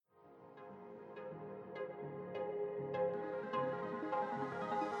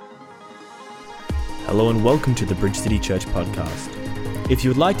Hello and welcome to the Bridge City Church podcast. If you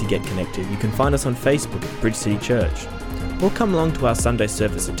would like to get connected, you can find us on Facebook at Bridge City Church, or come along to our Sunday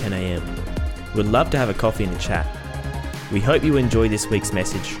service at 10 a.m. We'd love to have a coffee and a chat. We hope you enjoy this week's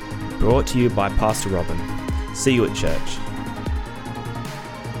message, brought to you by Pastor Robin. See you at church.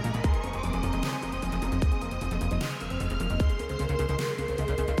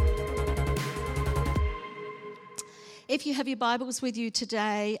 If you have your Bibles with you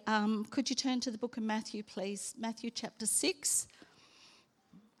today, could you turn to the book of Matthew, please? Matthew chapter 6.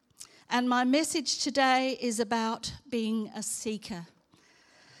 And my message today is about being a seeker.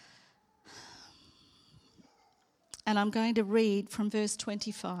 And I'm going to read from verse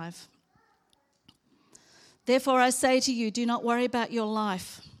 25. Therefore I say to you, do not worry about your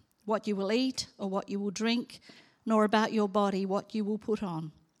life, what you will eat or what you will drink, nor about your body, what you will put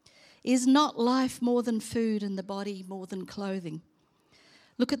on. Is not life more than food and the body more than clothing?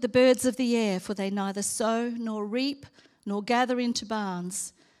 Look at the birds of the air, for they neither sow nor reap nor gather into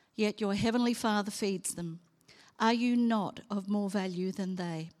barns, yet your heavenly Father feeds them. Are you not of more value than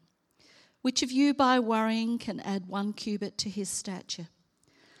they? Which of you by worrying can add 1 cubit to his stature?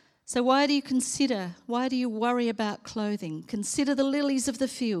 So why do you worry about clothing? Consider the lilies of the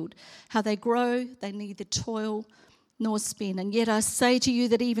field, how they grow, they neither toil nor spin. And yet I say to you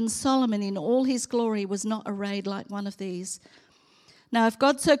that even Solomon in all his glory was not arrayed like one of these. Now if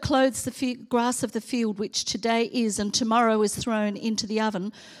God so clothes the grass of the field, which today is and tomorrow is thrown into the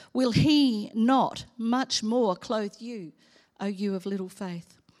oven, will he not much more clothe you, O you of little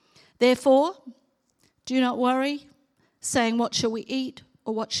faith? Therefore, do not worry, saying, what shall we eat,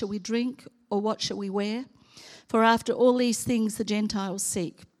 or what shall we drink, or what shall we wear? For after all these things the Gentiles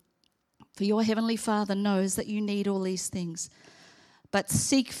seek. For your heavenly Father knows that you need all these things. But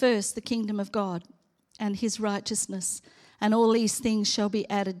seek first the kingdom of God and his righteousness, and all these things shall be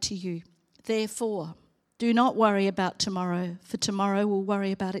added to you. Therefore, do not worry about tomorrow, for tomorrow will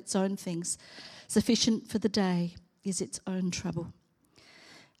worry about its own things. Sufficient for the day is its own trouble.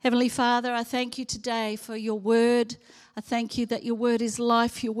 Heavenly Father, I thank you today for your word. I thank you that your word is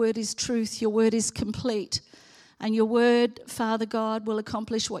life, your word is truth, your word is complete. And your word, Father God, will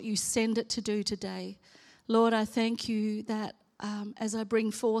accomplish what you send it to do today. Lord, I thank you that as I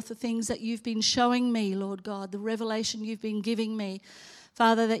bring forth the things that you've been showing me, Lord God, the revelation you've been giving me,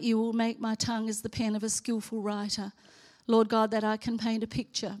 Father, that you will make my tongue as the pen of a skillful writer. Lord God, that I can paint a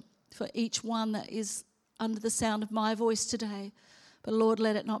picture for each one that is under the sound of my voice today. But Lord,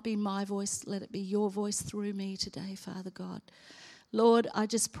 let it not be my voice, let it be your voice through me today, Father God. Lord, I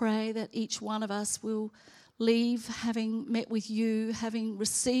just pray that each one of us will leave having met with you, having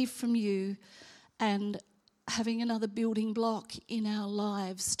received from you, and having another building block in our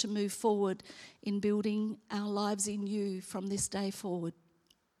lives to move forward in building our lives in you from this day forward.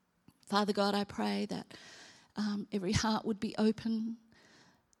 Father God, I pray that every heart would be open,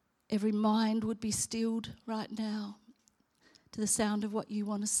 every mind would be stilled right now to the sound of what you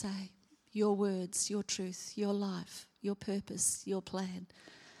want to say, your words, your truth, your life, your purpose, your plan.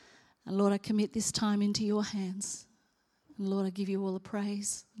 And Lord, I commit this time into your hands. And Lord, I give you all the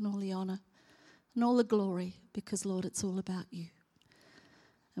praise and all the honour and all the glory because, Lord, it's all about you.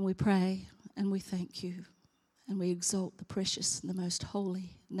 And we pray and we thank you and we exalt the precious and the most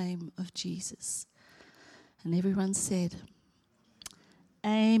holy name of Jesus. And everyone said,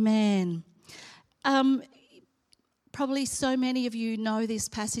 Amen. Probably so many of you know this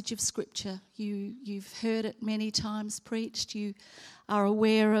passage of Scripture. You've heard it many times preached. You are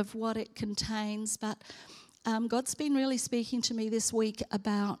aware of what it contains. But God's been really speaking to me this week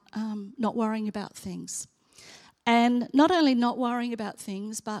about not worrying about things. And not only not worrying about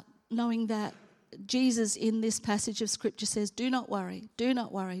things, but knowing that Jesus in this passage of Scripture says, do not worry, do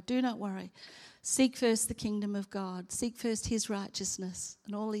not worry, do not worry. Seek first the kingdom of God. Seek first his righteousness,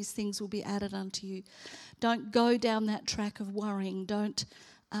 and all these things will be added unto you. Don't go down that track of worrying. Don't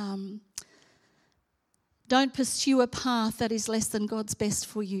pursue a path that is less than God's best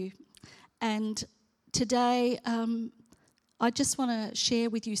for you. And today, I just want to share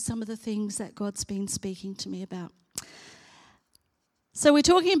with you some of the things that God's been speaking to me about. So we're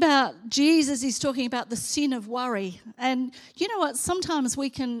talking about Jesus is talking about the sin of worry. And you know what? Sometimes we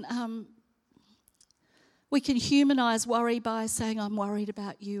can humanise worry by saying, I'm worried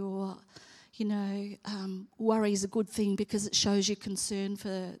about you, or, worry is a good thing because it shows you concern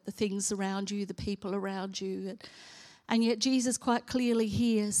for the things around you, the people around you. And yet Jesus quite clearly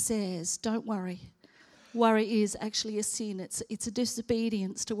here says, don't worry. Worry is actually a sin. It's a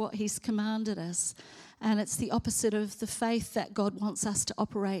disobedience to what he's commanded us. And it's the opposite of the faith that God wants us to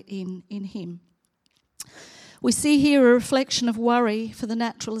operate in him. We see here a reflection of worry for the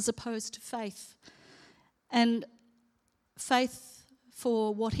natural as opposed to faith. and faith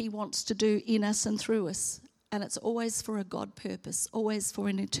for what he wants to do in us and through us. And it's always for a God purpose, always for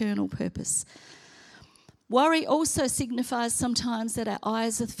an eternal purpose. Worry also signifies sometimes that our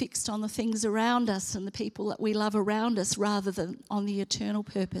eyes are fixed on the things around us and the people that we love around us rather than on the eternal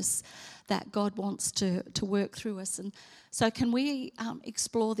purpose that God wants to work through us. And so can we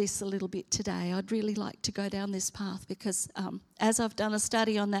explore this a little bit today? I'd really like to go down this path because as I've done a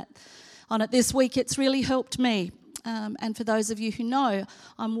study on it this week, it's really helped me. And for those of you who know,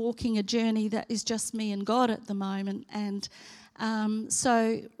 I'm walking a journey that is just me and God at the moment. And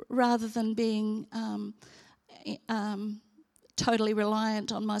so rather than being totally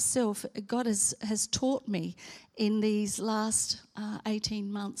reliant on myself, God has taught me in these last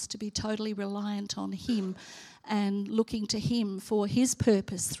 18 months to be totally reliant on him and looking to him for his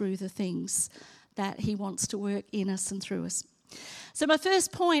purpose through the things that he wants to work in us and through us. So my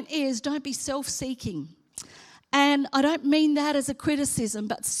first point is don't be self-seeking. And I don't mean that as a criticism,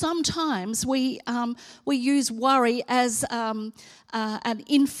 but sometimes we use worry as an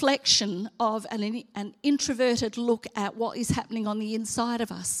inflection of an introverted look at what is happening on the inside of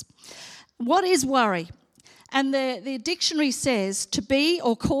us. What is worry? And the dictionary says to be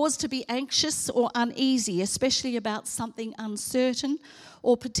or cause to be anxious or uneasy, especially about something uncertain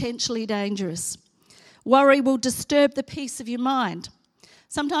or potentially dangerous. Worry will disturb the peace of your mind.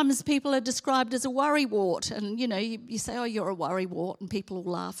 Sometimes people are described as a worrywart, and you say, oh, you're a worrywart, and people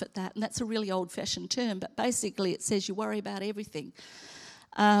will laugh at that, and that's a really old-fashioned term, but basically it says you worry about everything,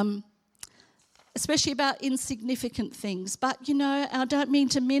 especially about insignificant things. But, I don't mean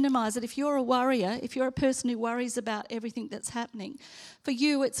to minimise it. If you're a worrier, if you're a person who worries about everything that's happening, for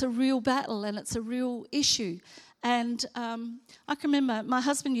you it's a real battle and it's a real issue. And I can remember my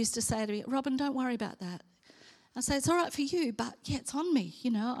husband used to say to me, Robin, don't worry about that. I say, it's all right for you, but yeah, it's on me,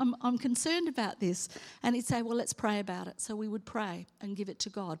 I'm concerned about this. And he'd say, well, let's pray about it. So we would pray and give it to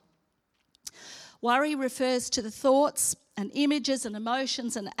God. Worry refers to the thoughts and images and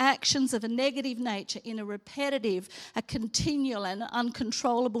emotions and actions of a negative nature in a repetitive, a continual and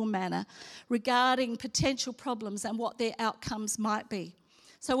uncontrollable manner regarding potential problems and what their outcomes might be.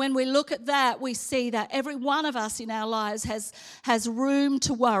 So when we look at that, we see that every one of us in our lives has room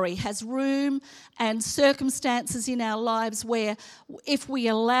to worry, has room and circumstances in our lives where if we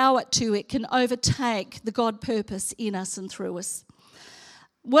allow it to, it can overtake the God purpose in us and through us.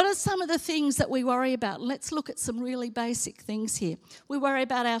 What are some of the things that we worry about? Let's look at some really basic things here. We worry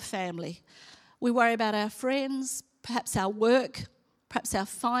about our family. We worry about our friends, perhaps our work, perhaps our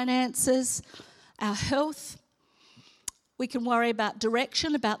finances, our health. We can worry about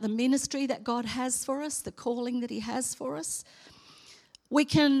direction, about the ministry that God has for us, the calling that he has for us. We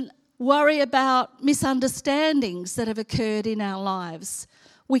can worry about misunderstandings that have occurred in our lives.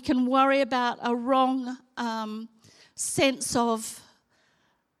 We can worry about a wrong sense of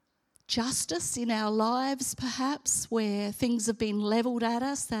justice in our lives, perhaps, where things have been levelled at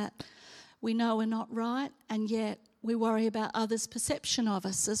us that we know are not right, and yet we worry about others' perception of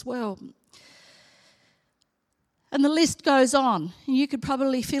us as well. And the list goes on. You could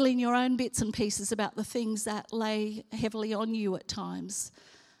probably fill in your own bits and pieces about the things that lay heavily on you at times.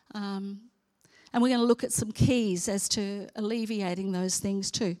 And we're going to look at some keys as to alleviating those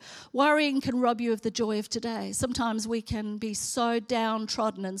things too. Worrying can rob you of the joy of today. Sometimes we can be so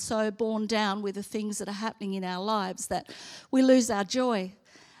downtrodden and so borne down with the things that are happening in our lives that we lose our joy.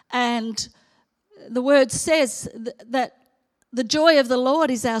 And the word says that the joy of the Lord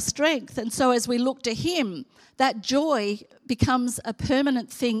is our strength. And so as we look to him, that joy becomes a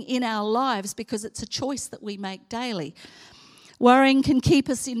permanent thing in our lives because it's a choice that we make daily. Worrying can keep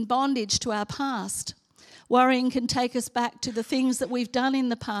us in bondage to our past. Worrying can take us back to the things that we've done in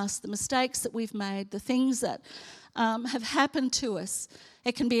the past, the mistakes that we've made, the things that have happened to us.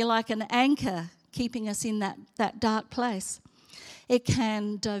 It can be like an anchor keeping us in that dark place. It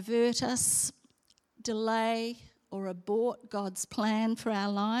can divert us, delay or abort God's plan for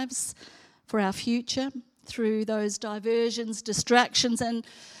our lives, for our future, through those diversions, distractions, and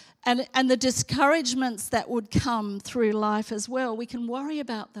the discouragements that would come through life as well. We can worry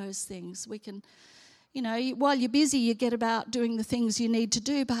about those things. We can, while you're busy, you get about doing the things you need to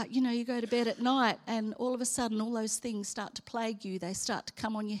do, but, you go to bed at night and all of a sudden all those things start to plague you. They start to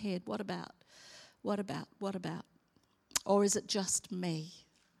come on your head. What about? What about? What about? Or is it just me?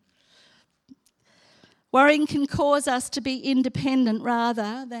 Worrying can cause us to be independent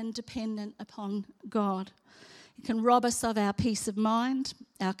rather than dependent upon God. It can rob us of our peace of mind,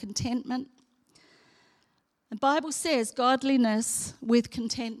 our contentment. The Bible says godliness with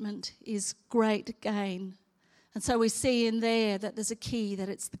contentment is great gain. And so we see in there that there's a key, that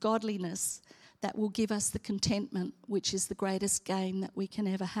it's the godliness that will give us the contentment, which is the greatest gain that we can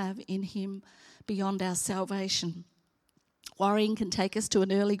ever have in him beyond our salvation. Worrying can take us to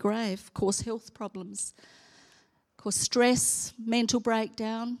an early grave, cause health problems, cause stress, mental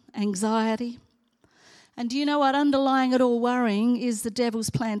breakdown, anxiety. And do you know what? Underlying it all, worrying, is the devil's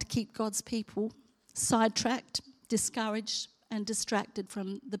plan to keep God's people sidetracked, discouraged, and distracted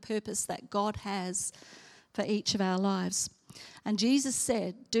from the purpose that God has for each of our lives. And Jesus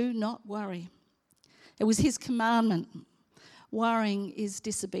said, do not worry. It was his commandment. Worrying is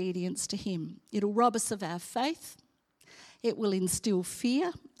disobedience to him. It'll rob us of our faith. It will instill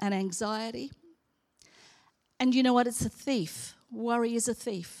fear and anxiety. And you know what? It's a thief. Worry is a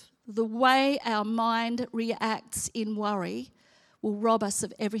thief. The way our mind reacts in worry will rob us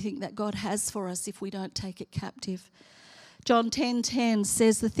of everything that God has for us if we don't take it captive. John 10:10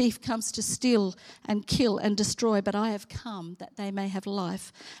 says, the thief comes to steal and kill and destroy, but I have come that they may have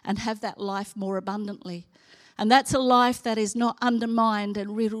life and have that life more abundantly. And that's a life that is not undermined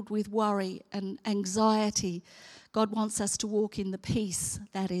and riddled with worry and anxiety. God wants us to walk in the peace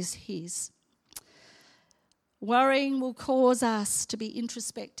that is his. Worrying will cause us to be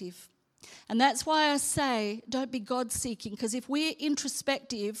introspective. And that's why I say don't be God-seeking, because if we're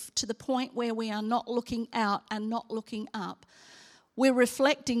introspective to the point where we are not looking out and not looking up, we're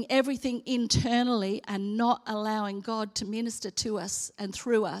reflecting everything internally and not allowing God to minister to us and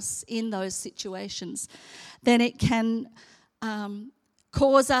through us in those situations, then it can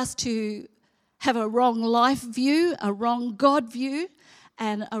cause us to have a wrong life view, a wrong God view,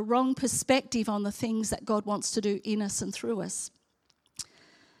 and a wrong perspective on the things that God wants to do in us and through us.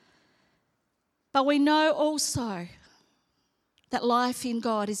 But we know also that life in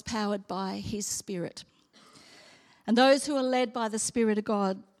God is powered by his Spirit. And those who are led by the Spirit of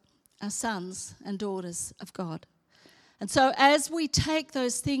God are sons and daughters of God. And so as we take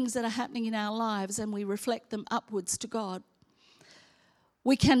those things that are happening in our lives and we reflect them upwards to God,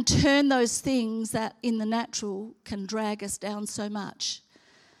 we can turn those things that in the natural can drag us down so much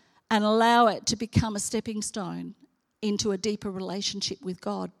and allow it to become a stepping stone into a deeper relationship with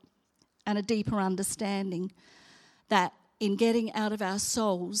God and a deeper understanding that in getting out of our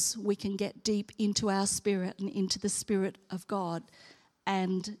souls, we can get deep into our spirit and into the Spirit of God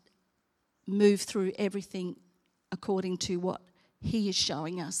and move through everything according to what he is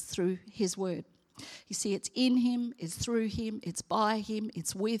showing us through his word. You see, it's in him, it's through him, it's by him,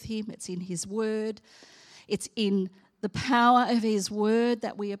 it's with him, it's in his word. It's in the power of his word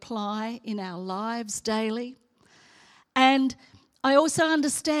that we apply in our lives daily. And I also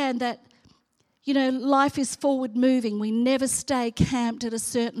understand that, you know, life is forward moving. We never stay camped at a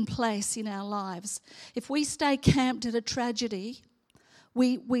certain place in our lives. If we stay camped at a tragedy,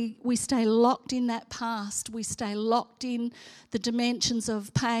 we stay locked in that past. We stay locked in the dimensions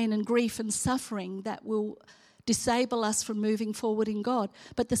of pain and grief and suffering that will disable us from moving forward in God.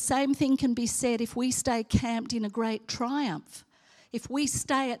 But the same thing can be said if we stay camped in a great triumph. If we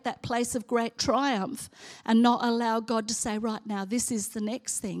stay at that place of great triumph and not allow God to say, right now, this is the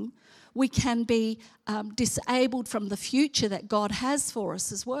next thing, we can be disabled from the future that God has for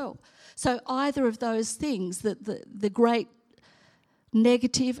us as well. So either of those things, the great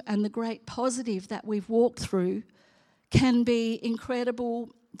negative and the great positive that we've walked through, can be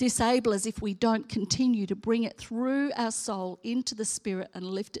incredible disablers if we don't continue to bring it through our soul into the Spirit and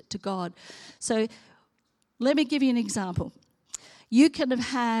lift it to God. So let me give you an example. You can have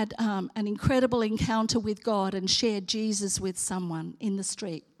had an incredible encounter with God and shared Jesus with someone in the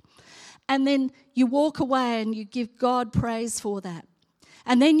street. And then you walk away and you give God praise for that.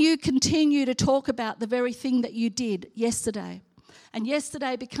 And then you continue to talk about the very thing that you did yesterday. And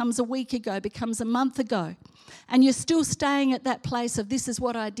yesterday becomes a week ago, becomes a month ago. And you're still staying at that place of this is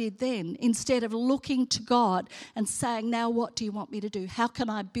what I did then, instead of looking to God and saying, now what do you want me to do? How can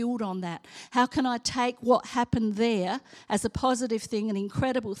I build on that? How can I take what happened there as a positive thing, an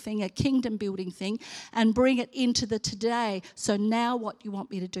incredible thing, a kingdom building thing, and bring it into the today? So now what do you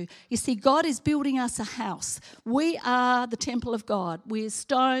want me to do? You see, God is building us a house. We are the temple of God. We're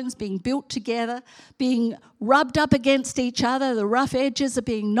stones being built together, being rubbed up against each other. The rough edges are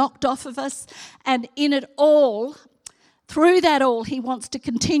being knocked off of us. And in it all, through that all, he wants to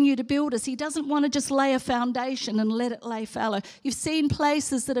continue to build us. He doesn't want to just lay a foundation and let it lay fallow. You've seen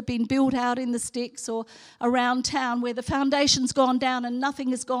places that have been built out in the sticks or around town where the foundation's gone down and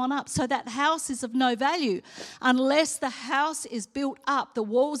nothing has gone up. So that house is of no value unless the house is built up, the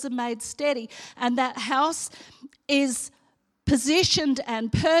walls are made steady, and that house is positioned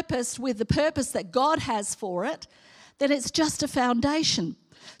and purposed with the purpose that God has for it. Then it's just a foundation.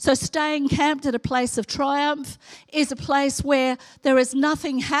 So staying camped at a place of triumph is a place where there is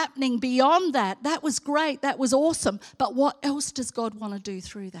nothing happening beyond that. That was great. That was awesome. But what else does God want to do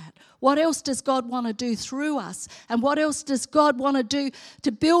through that? What else does God want to do through us? And what else does God want to do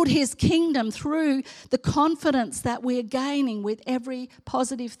to build his kingdom through the confidence that we're gaining with every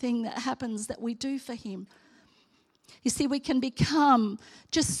positive thing that happens that we do for him? You see, we can become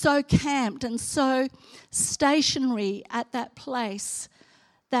just so camped and so stationary at that place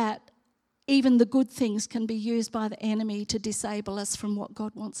that even the good things can be used by the enemy to disable us from what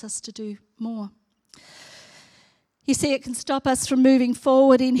God wants us to do more. You see, it can stop us from moving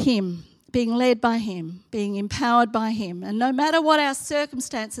forward in him, being led by him, being empowered by him. And no matter what our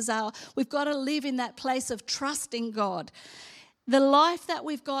circumstances are, we've got to live in that place of trusting God. The life that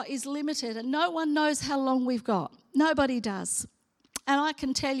we've got is limited, and no one knows how long we've got. Nobody does. And I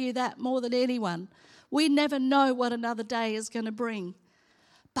can tell you that more than anyone. We never know what another day is going to bring.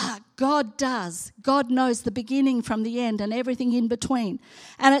 But God does. God knows the beginning from the end and everything in between.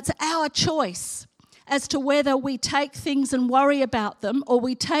 And it's our choice as to whether we take things and worry about them, or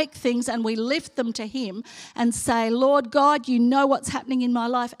we take things and we lift them to him and say, Lord God, you know what's happening in my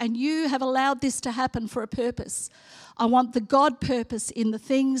life, and you have allowed this to happen for a purpose. I want the God purpose in the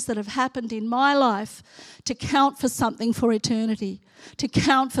things that have happened in my life to count for something for eternity, to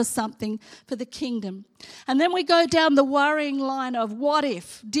count for something for the kingdom. And then we go down the worrying line of what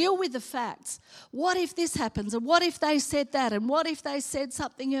if. Deal with the facts. What if this happens? And what if they said that? And what if they said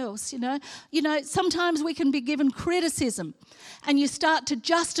something else? You know, sometimes we can be given criticism and you start to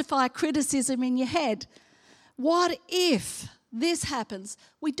justify criticism in your head. What if this happens?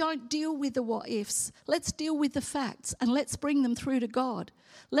 We don't deal with the what ifs. Let's deal with the facts and let's bring them through to God.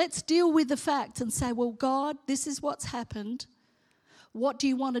 Let's deal with the facts and say, well, God, this is what's happened. What do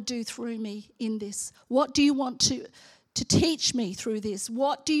you want to do through me in this? What do you want to teach me through this?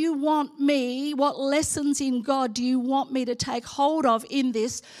 What do you want me, what lessons in God do you want me to take hold of in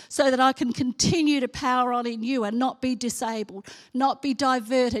this so that I can continue to power on in you and not be disabled, not be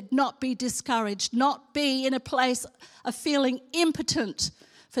diverted, not be discouraged, not be in a place of feeling impotent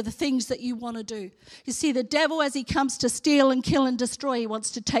for the things that you want to do. You see, the devil, as he comes to steal and kill and destroy, he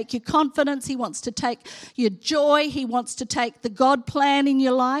wants to take your confidence, he wants to take your joy, he wants to take the God plan in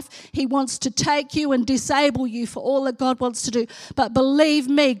your life, he wants to take you and disable you for all that God wants to do. But believe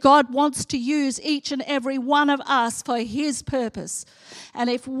me, God wants to use each and every one of us for his purpose. And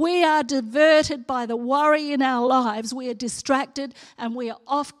if we are diverted by the worry in our lives, we are distracted and we are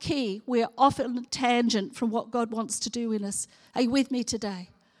off key, we are off on a tangent from what God wants to do in us. Are you with me today?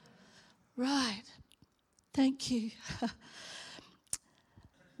 Right. Thank you.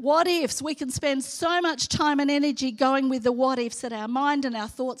 What ifs? We can spend so much time and energy going with the what ifs that our mind and our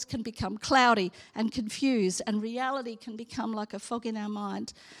thoughts can become cloudy and confused, and reality can become like a fog in our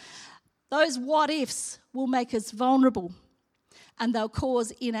mind. Those what ifs will make us vulnerable, and they'll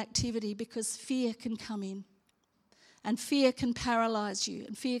cause inactivity because fear can come in. And fear can paralyze you,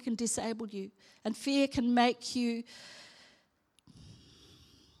 and fear can disable you, and fear can make you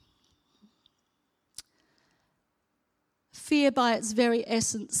fear by its very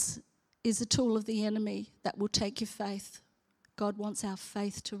essence is a tool of the enemy that will take your faith. God wants our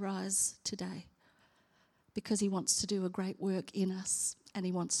faith to rise today because he wants to do a great work in us and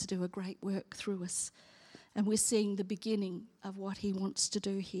he wants to do a great work through us. And we're seeing the beginning of what he wants to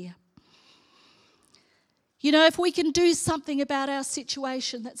do here. You know, if we can do something about our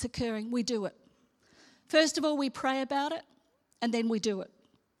situation that's occurring, we do it. First of all, we pray about it and then we do it.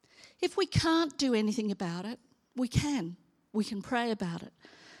 If we can't do anything about it, we can. We can pray about it.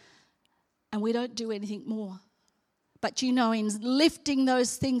 And we don't do anything more. But you know, in lifting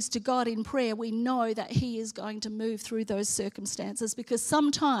those things to God in prayer, we know that he is going to move through those circumstances, because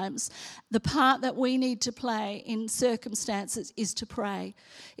sometimes the part that we need to play in circumstances is to pray,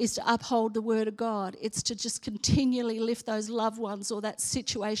 is to uphold the word of God. It's to just continually lift those loved ones or that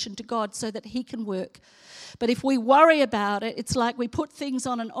situation to God so that he can work. But if we worry about it, it's like we put things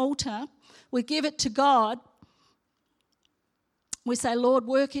on an altar, we give it to God, we say, Lord,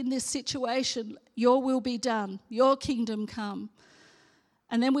 work in this situation. Your will be done. Your kingdom come.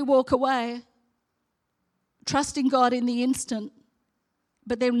 And then we walk away, trusting God in the instant.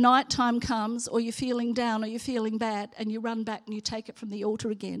 But then nighttime comes, or you're feeling down, or you're feeling bad, and you run back and you take it from the altar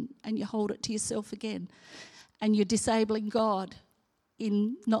again, and you hold it to yourself again. And you're disabling God.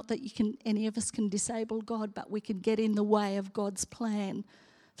 Not that any of us can disable God, but we can get in the way of God's plan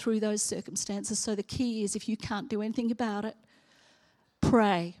through those circumstances. So the key is, if you can't do anything about it,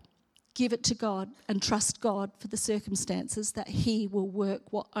 pray, give it to God, and trust God for the circumstances that he will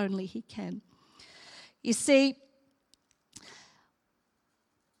work what only he can. You see,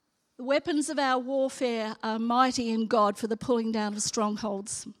 The weapons of our warfare are mighty in God for the pulling down of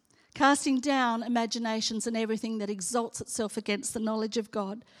strongholds, casting down imaginations and everything that exalts itself against the knowledge of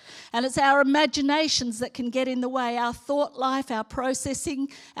God. And it's our imaginations that can get in the way, our thought life, our processing,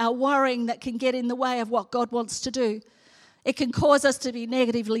 our worrying that can get in the way of what God wants to do. It can cause us to be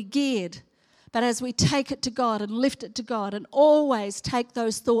negatively geared. But as we take it to God and lift it to God and always take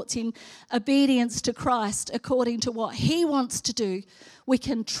those thoughts in obedience to Christ according to what He wants to do, we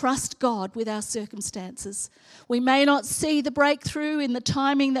can trust God with our circumstances. We may not see the breakthrough in the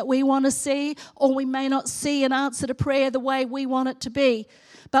timing that we want to see, or we may not see an answer to prayer the way we want it to be,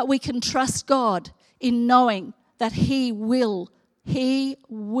 but we can trust God in knowing that He will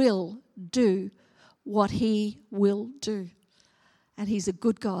do what He will do. And He's a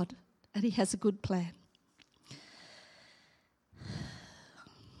good God. And He has a good plan.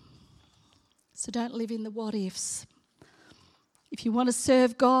 So don't live in the what ifs. If you want to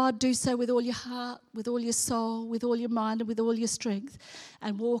serve God, do so with all your heart, with all your soul, with all your mind, and with all your strength.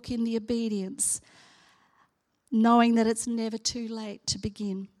 And walk in the obedience, knowing that it's never too late to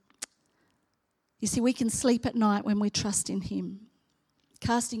begin. You see, we can sleep at night when we trust in Him,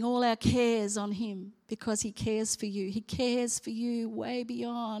 casting all our cares on Him because He cares for you. He cares for you way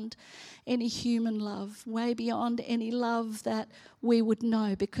beyond any human love, way beyond any love that we would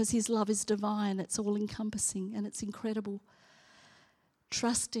know, because His love is divine. It's all-encompassing and it's incredible.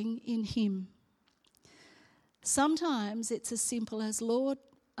 Trusting in Him. Sometimes it's as simple as, Lord,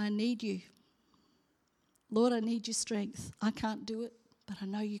 I need You. Lord, I need Your strength. I can't do it, but I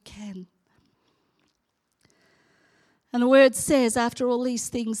know You can. And the word says, after all these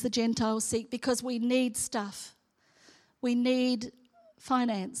things the Gentiles seek, because we need stuff. We need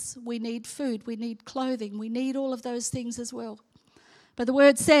finance. We need food. We need clothing. We need all of those things as well. But the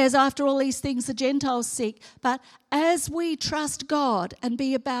word says, after all these things the Gentiles seek. But as we trust God and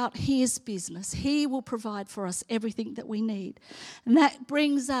be about His business, He will provide for us everything that we need. And that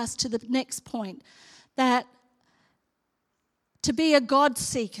brings us to the next point, that to be a God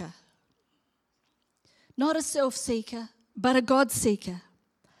seeker, not a self-seeker, but a God seeker.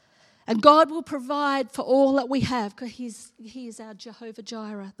 And God will provide for all that we have, because He is our Jehovah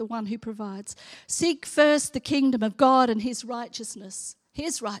Jireh, the one who provides. Seek first the kingdom of God and His righteousness,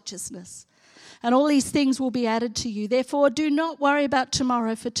 and all these things will be added to you. Therefore, do not worry about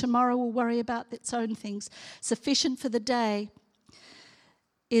tomorrow, for tomorrow will worry about its own things. Sufficient for the day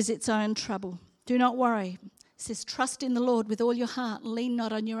is its own trouble. Do not worry. It says, trust in the Lord with all your heart, lean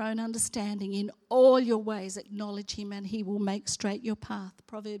not on your own understanding. In all your ways acknowledge Him, and He will make straight your path.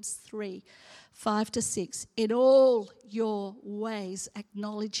 Proverbs 3, 5-6. In all your ways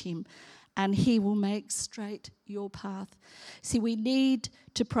acknowledge Him, and He will make straight your path. See, we need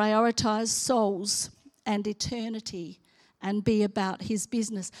to prioritize souls and eternity and be about His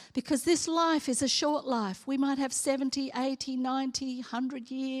business, because this life is a short life. We might have 70, 80, 90, 100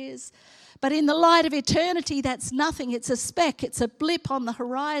 years. But in the light of eternity, that's nothing. It's a speck. It's a blip on the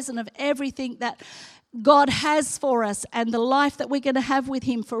horizon of everything that God has for us and the life that we're going to have with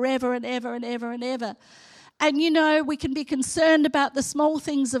Him forever and ever and ever and ever. And, you know, we can be concerned about the small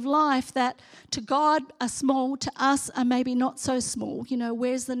things of life that to God are small, to us are maybe not so small. You know,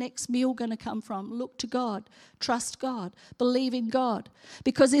 where's the next meal going to come from? Look to God, trust God, believe in God.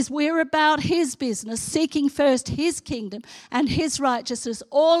 Because as we're about His business, seeking first His kingdom and His righteousness,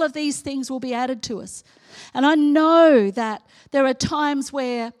 all of these things will be added to us. And I know that there are times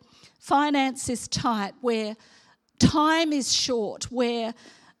where finance is tight, where time is short, where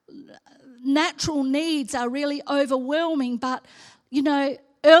natural needs are really overwhelming, but, you know,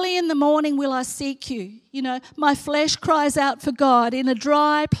 early in the morning will I seek You. You know, my flesh cries out for God. In a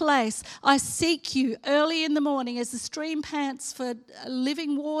dry place, I seek You early in the morning. As the stream pants for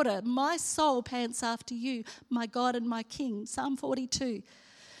living water, my soul pants after You, my God and my King. Psalm 42.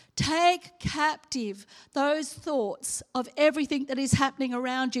 Take captive those thoughts of everything that is happening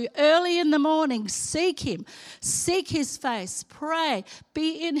around you. Early in the morning, seek Him. Seek His face. Pray.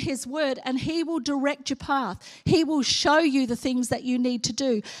 Be in His word, and He will direct your path. He will show you the things that you need to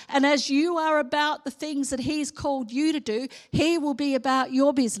do. And as you are about the things that He's called you to do, He will be about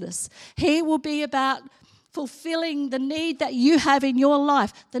your business. He will be about fulfilling the need that you have in your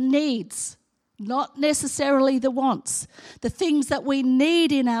life, the needs. Not necessarily the wants. The things that we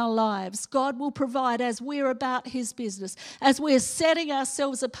need in our lives, God will provide as we're about His business, as we're setting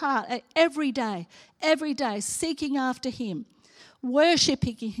ourselves apart every day, seeking after Him,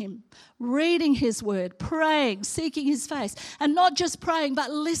 worshipping Him, reading His word, praying, seeking His face, and not just praying, but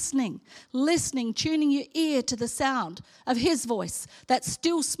listening, tuning your ear to the sound of His voice, that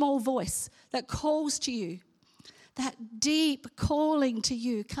still small voice that calls to you. that deep calling to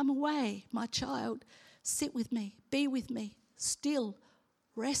you, come away, my child, sit with me, be with me, still,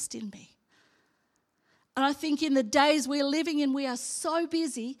 rest in me. And I think in the days we're living in, we are so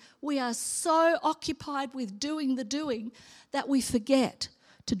busy, we are so occupied with doing the doing that we forget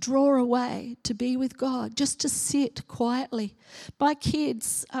to draw away, to be with God, just to sit quietly. My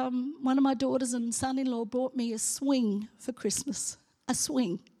kids, one of my daughters and son-in-law bought me a swing for Christmas,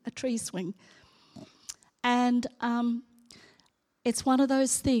 a tree swing. And it's one of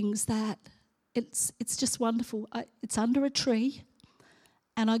those things that it's just wonderful. It's under a tree,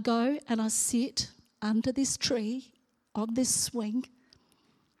 and I go and I sit under this tree on this swing,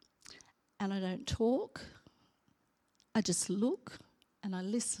 and I don't talk. I just look and I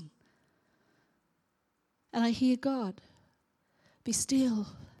listen. And I hear God. Be still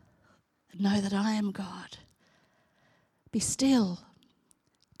and know that I am God. Be still.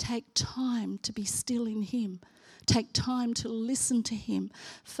 Take time to be still in Him. Take time to listen to Him.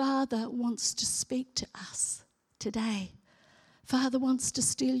 Father wants to speak to us today. Father wants to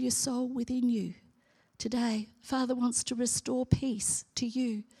still your soul within you today. Father wants to restore peace to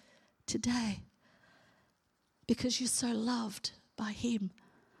you today because you're so loved by Him.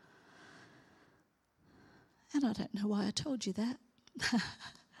 And I don't know why I told you that.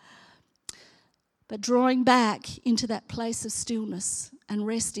 But drawing back into that place of stillness and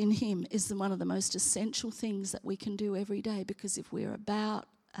rest in Him is one of the most essential things that we can do every day, because if we're about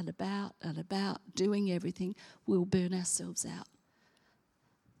and about and about doing everything, we'll burn ourselves out.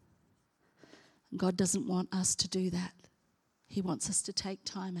 God doesn't want us to do that. He wants us to take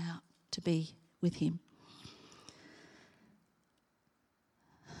time out to be with Him.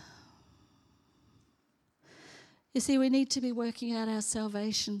 You see, we need to be working out our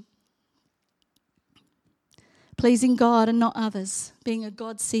salvation, pleasing God and not others, being a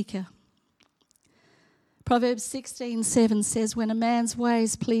God seeker. Proverbs 16:7 says, when a man's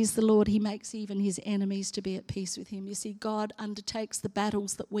ways please the Lord, He makes even his enemies to be at peace with him. You see, God undertakes the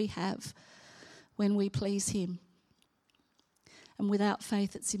battles that we have when we please Him. And without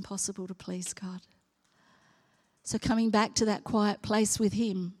faith, it's impossible to please God. So coming back to that quiet place with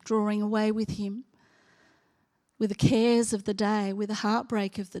Him, drawing away with Him, with the cares of the day, with the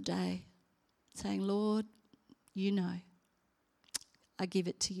heartbreak of the day, saying, Lord, you know, I give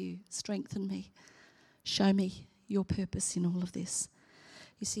it to you. Strengthen me. Show me your purpose in all of this.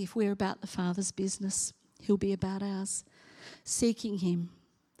 You see, if we're about the Father's business, He'll be about ours. Seeking Him.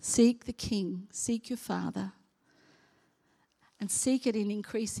 Seek the King. Seek your Father. And seek it in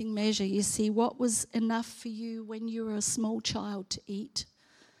increasing measure. You see, what was enough for you when you were a small child to eat,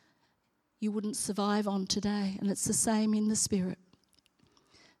 you wouldn't survive on today. And it's the same in the Spirit.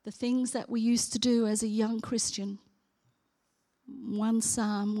 The things that we used to do as a young Christian, one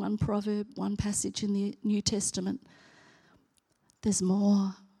psalm, one proverb, one passage in the New Testament, there's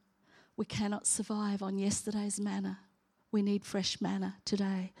more. We cannot survive on yesterday's manna. We need fresh manna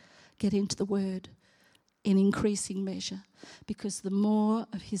today. Get into the Word in increasing measure, because the more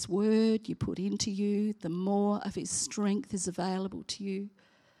of His Word you put into you, the more of His strength is available to you.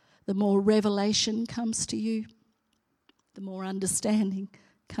 The more revelation comes to you, the more understanding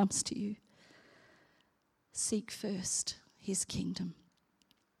comes to you. Seek first His kingdom.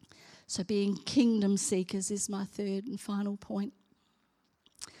 So being kingdom seekers is my third and final point.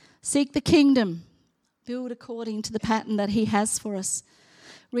 Seek the kingdom. Build according to the pattern that He has for us,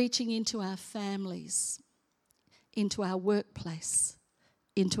 reaching into our families, into our workplace,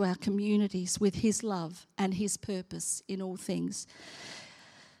 into our communities with His love and His purpose in all things.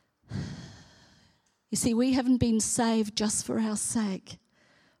 You see, we haven't been saved just for our sake.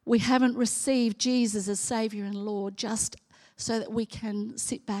 We haven't received Jesus as Saviour and Lord just so that we can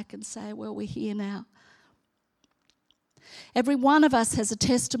sit back and say, well, we're here now. Every one of us has a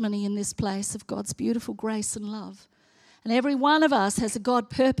testimony in this place of God's beautiful grace and love. And every one of us has a God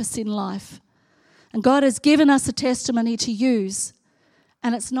purpose in life. And God has given us a testimony to use.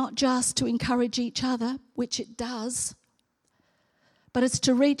 And it's not just to encourage each other, which it does, but it's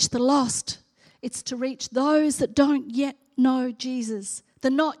to reach the lost. It's to reach those that don't yet know Jesus, the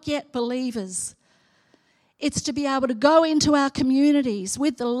not yet believers. It's to be able to go into our communities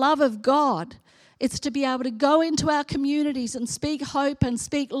with the love of God. It's to be able to go into our communities and speak hope and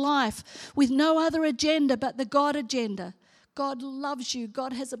speak life with no other agenda but the God agenda. God loves you.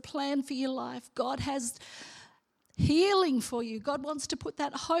 God has a plan for your life. God has healing for you. God wants to put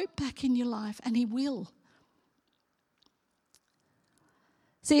that hope back in your life, and He will.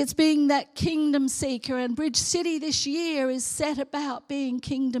 See, it's being that kingdom seeker, and Bridge City this year is set about being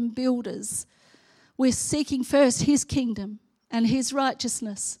kingdom builders. We're seeking first His kingdom and His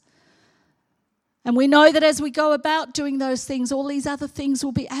righteousness. And we know that as we go about doing those things, all these other things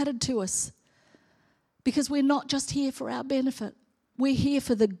will be added to us. Because we're not just here for our benefit. We're here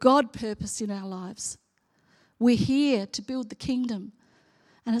for the God purpose in our lives. We're here to build the kingdom.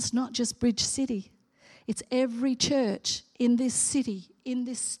 And it's not just Bridge City. It's every church in this city, in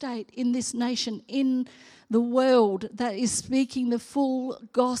this state, in this nation, in the world that is speaking the full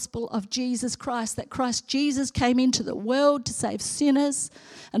gospel of Jesus Christ, that Christ Jesus came into the world to save sinners.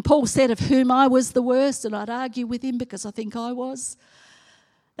 And Paul said of whom I was the worst, and I'd argue with him because I think I was,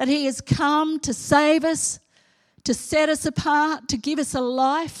 that he has come to save us, to set us apart, to give us a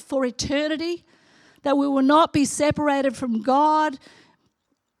life for eternity, that we will not be separated from God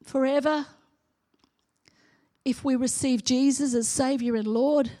forever if we receive Jesus as Saviour and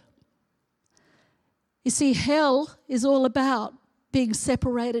Lord. You see, hell is all about being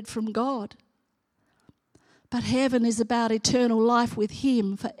separated from God. But heaven is about eternal life with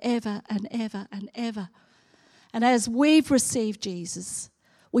Him forever and ever and ever. And as we've received Jesus,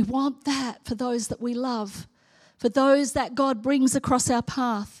 we want that for those that we love, for those that God brings across our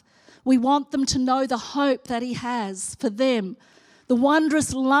path. We want them to know the hope that He has for them, the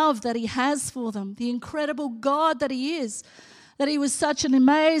wondrous love that He has for them, the incredible God that He is, that He was such an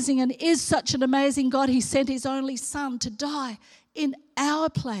amazing and is such an amazing God. He sent His only Son to die in our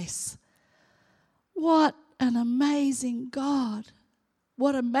place. What an amazing God.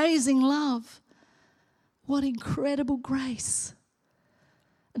 What amazing love. What incredible grace.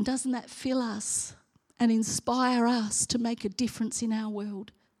 And doesn't that fill us and inspire us to make a difference in our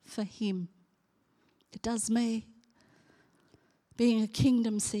world for Him? It does me. Being a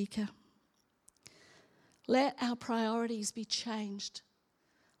kingdom seeker. Let our priorities be changed.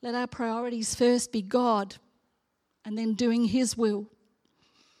 Let our priorities first be God and then doing His will.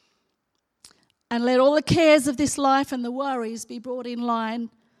 And let all the cares of this life and the worries be brought in line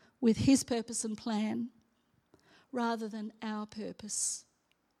with His purpose and plan rather than our purpose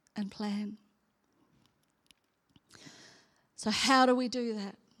and plan. So how do we do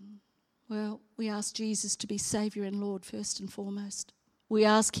that? Well, we ask Jesus to be Saviour and Lord first and foremost. We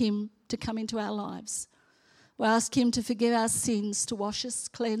ask Him to come into our lives. We ask Him to forgive our sins, to wash us,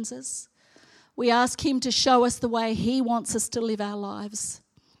 cleanse us. We ask Him to show us the way He wants us to live our lives.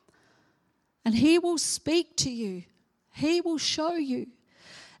 And He will speak to you. He will show you.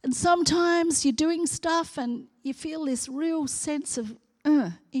 And sometimes you're doing stuff and you feel this real sense of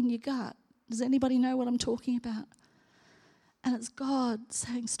in your gut. Does anybody know what I'm talking about? And it's God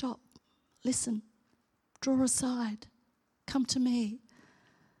saying, stop, listen, draw aside, come to me.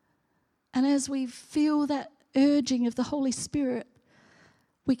 And as we feel that urging of the Holy Spirit,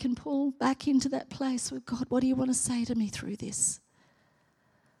 we can pull back into that place with God, what do you want to say to me through this?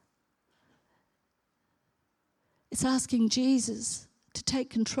 It's asking Jesus to take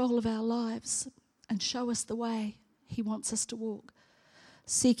control of our lives and show us the way He wants us to walk,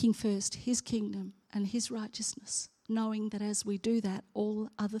 seeking first His kingdom and His righteousness, knowing that as we do that, all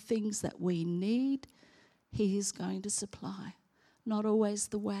other things that we need, He is going to supply, not always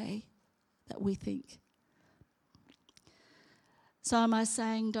the way that we think. So am I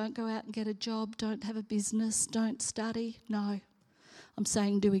saying don't go out and get a job, don't have a business, don't study? No. I'm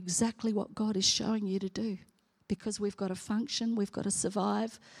saying do exactly what God is showing you to do, because we've got to function, we've got to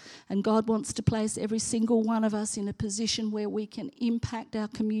survive, and God wants to place every single one of us in a position where we can impact our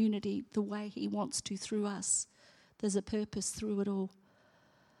community the way He wants to through us. There's a purpose through it all.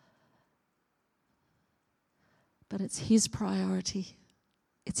 But it's His priority.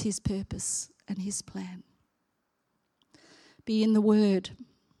 It's His purpose and His plan. Be in the Word.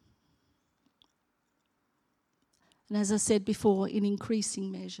 And as I said before, in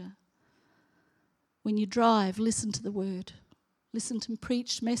increasing measure. When you drive, listen to the Word. Listen to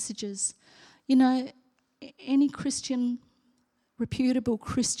preached messages. You know, any Christian, reputable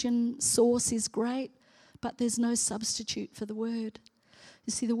Christian source is great, but there's no substitute for the Word.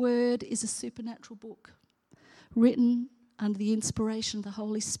 You see, the Word is a supernatural book written under the inspiration of the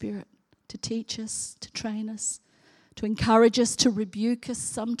Holy Spirit to teach us, to train us, to encourage us, to rebuke us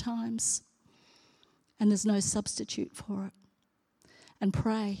sometimes. And there's no substitute for it. And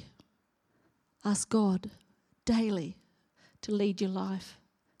pray. Ask God daily to lead your life,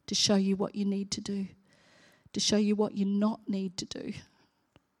 to show you what you need to do, to show you what you not need to do,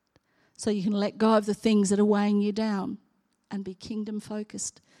 so you can let go of the things that are weighing you down and be kingdom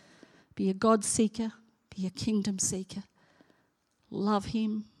focused. Be a God seeker, be a kingdom seeker. Love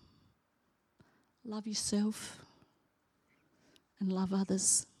Him, love yourself, and love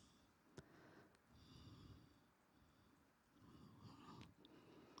others.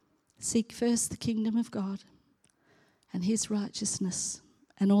 Seek first the kingdom of God and His righteousness,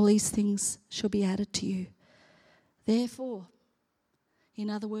 and all these things shall be added to you. Therefore, in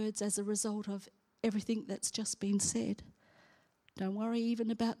other words, as a result of everything that's just been said, don't worry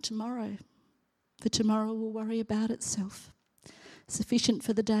even about tomorrow, for tomorrow will worry about itself. Sufficient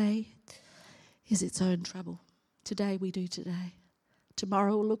for the day is its own trouble. Today we do today.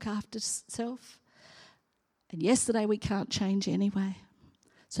 Tomorrow will look after itself. And yesterday we can't change anyway.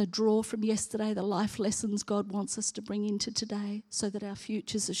 So draw from yesterday the life lessons God wants us to bring into today so that our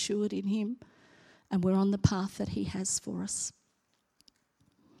future's assured in Him and we're on the path that He has for us.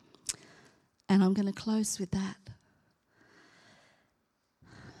 And I'm going to close with that.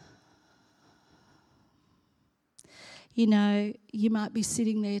 You know, you might be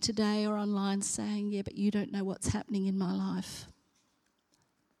sitting there today or online saying, yeah, but you don't know what's happening in my life.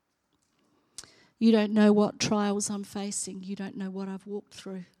 You don't know what trials I'm facing. You don't know what I've walked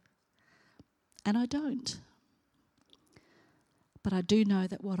through. And I don't. But I do know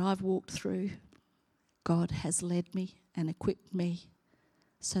that what I've walked through, God has led me and equipped me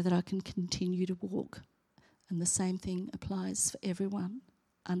so that I can continue to walk. And the same thing applies for everyone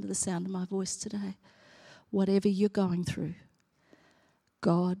under the sound of my voice today. Whatever you're going through,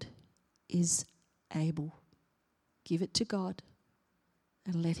 God is able. Give it to God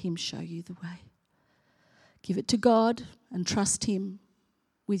and let Him show you the way. Give it to God and trust Him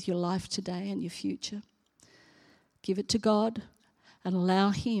with your life today and your future. Give it to God and allow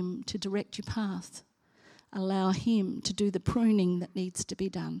Him to direct your path. Allow Him to do the pruning that needs to be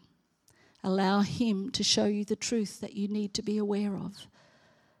done. Allow Him to show you the truth that you need to be aware of.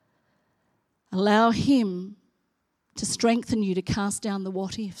 Allow Him to strengthen you to cast down the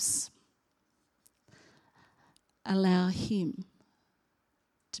what ifs. Allow Him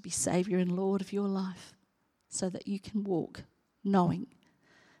to be Saviour and Lord of your life so that you can walk knowing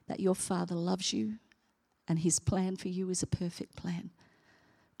that your Father loves you and His plan for you is a perfect plan,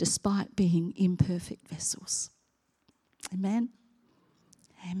 despite being imperfect vessels. Amen?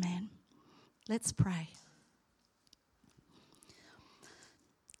 Amen. Let's pray.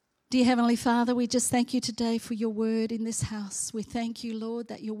 Dear Heavenly Father, we just thank you today for your word in this house. We thank you, Lord,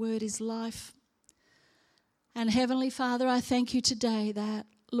 that your word is life. And Heavenly Father, I thank you today that,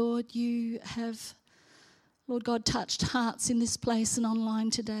 Lord, you have, Lord God, touched hearts in this place and online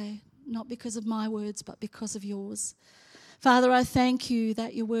today, not because of my words, but because of yours. Father, I thank you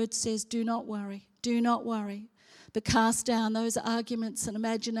that your word says, do not worry, but cast down those arguments and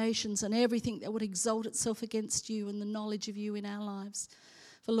imaginations and everything that would exalt itself against you and the knowledge of you in our lives.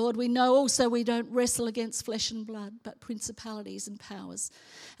 For Lord, we know also we don't wrestle against flesh and blood, but principalities and powers.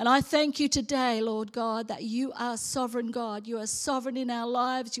 And I thank you today, Lord God, that you are sovereign God. You are sovereign in our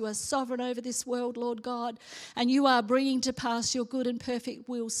lives. You are sovereign over this world, Lord God. And you are bringing to pass your good and perfect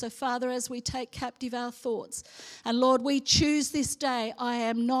will. So Father, as we take captive our thoughts, and Lord, we choose this day, I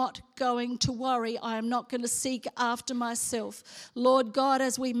am not going to worry. I am not going to seek after myself. Lord God,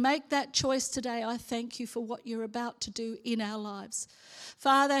 as we make that choice today, I thank you for what you're about to do in our lives.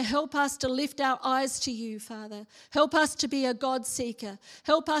 Father, help us to lift our eyes to you, Father. Help us to be a God seeker.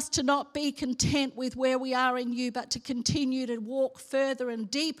 Help us to not be content with where we are in you, but to continue to walk further and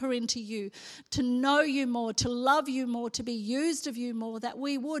deeper into you, to know you more, to love you more, to be used of you more, that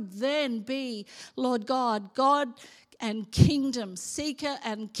we would then be, Lord God and kingdom seeker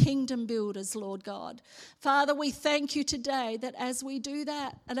and kingdom builders, Lord God. Father, we thank you today that as we do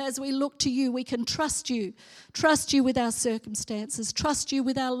that and as we look to you, we can trust you with our circumstances, trust you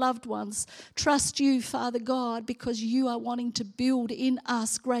with our loved ones, trust you, Father God, because you are wanting to build in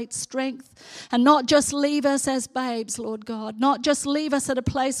us great strength and not just leave us as babes, Lord God, not just leave us at a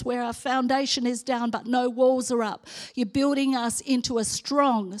place where our foundation is down but no walls are up. You're building us into a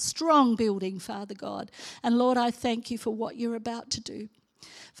strong building, Father God. And Lord, I thank you for what you're about to do.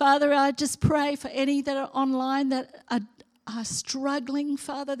 Father, I just pray for any that are online that are struggling,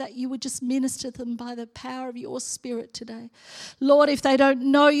 Father, that you would just minister to them by the power of your Spirit today. Lord, if they don't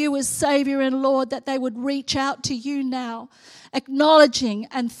know you as Saviour and Lord, that they would reach out to you now, acknowledging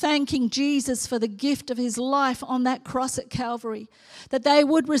and thanking Jesus for the gift of his life on that cross at Calvary, that they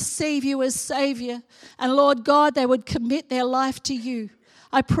would receive you as Saviour, and Lord God, they would commit their life to you.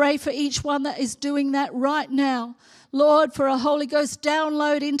 I pray for each one that is doing that right now. Lord, for a Holy Ghost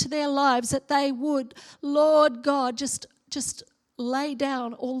download into their lives, that they would, Lord God, just lay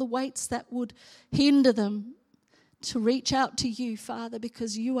down all the weights that would hinder them to reach out to you, Father,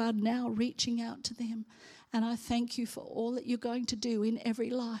 because you are now reaching out to them. And I thank you for all that you're going to do in every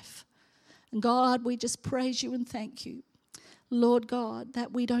life. And God, we just praise you and thank you, Lord God,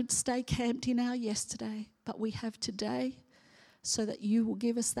 that we don't stay camped in our yesterday, but we have today, so that you will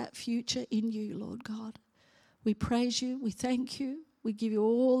give us that future in you, Lord God. We praise you, we thank you, We give you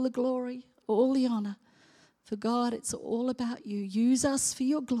all the glory, all the honour. For God, it's all about you. Use us for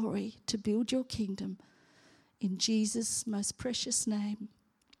your glory to build your kingdom. In Jesus' most precious name.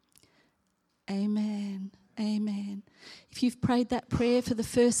 Amen. Amen. If you've prayed that prayer for the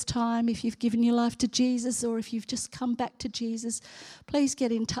first time, if you've given your life to Jesus, or if you've just come back to Jesus, please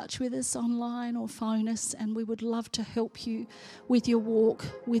get in touch with us online or phone us, and we would love to help you with your walk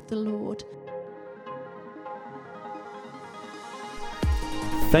with the Lord.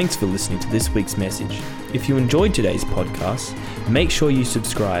 Thanks for listening to this week's message. If you enjoyed today's podcast, make sure you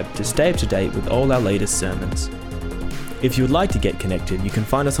subscribe to stay up to date with all our latest sermons. If you would like to get connected, you can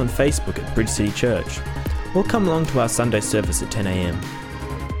find us on Facebook at Bridge City Church, or come along to our Sunday service at 10 a.m.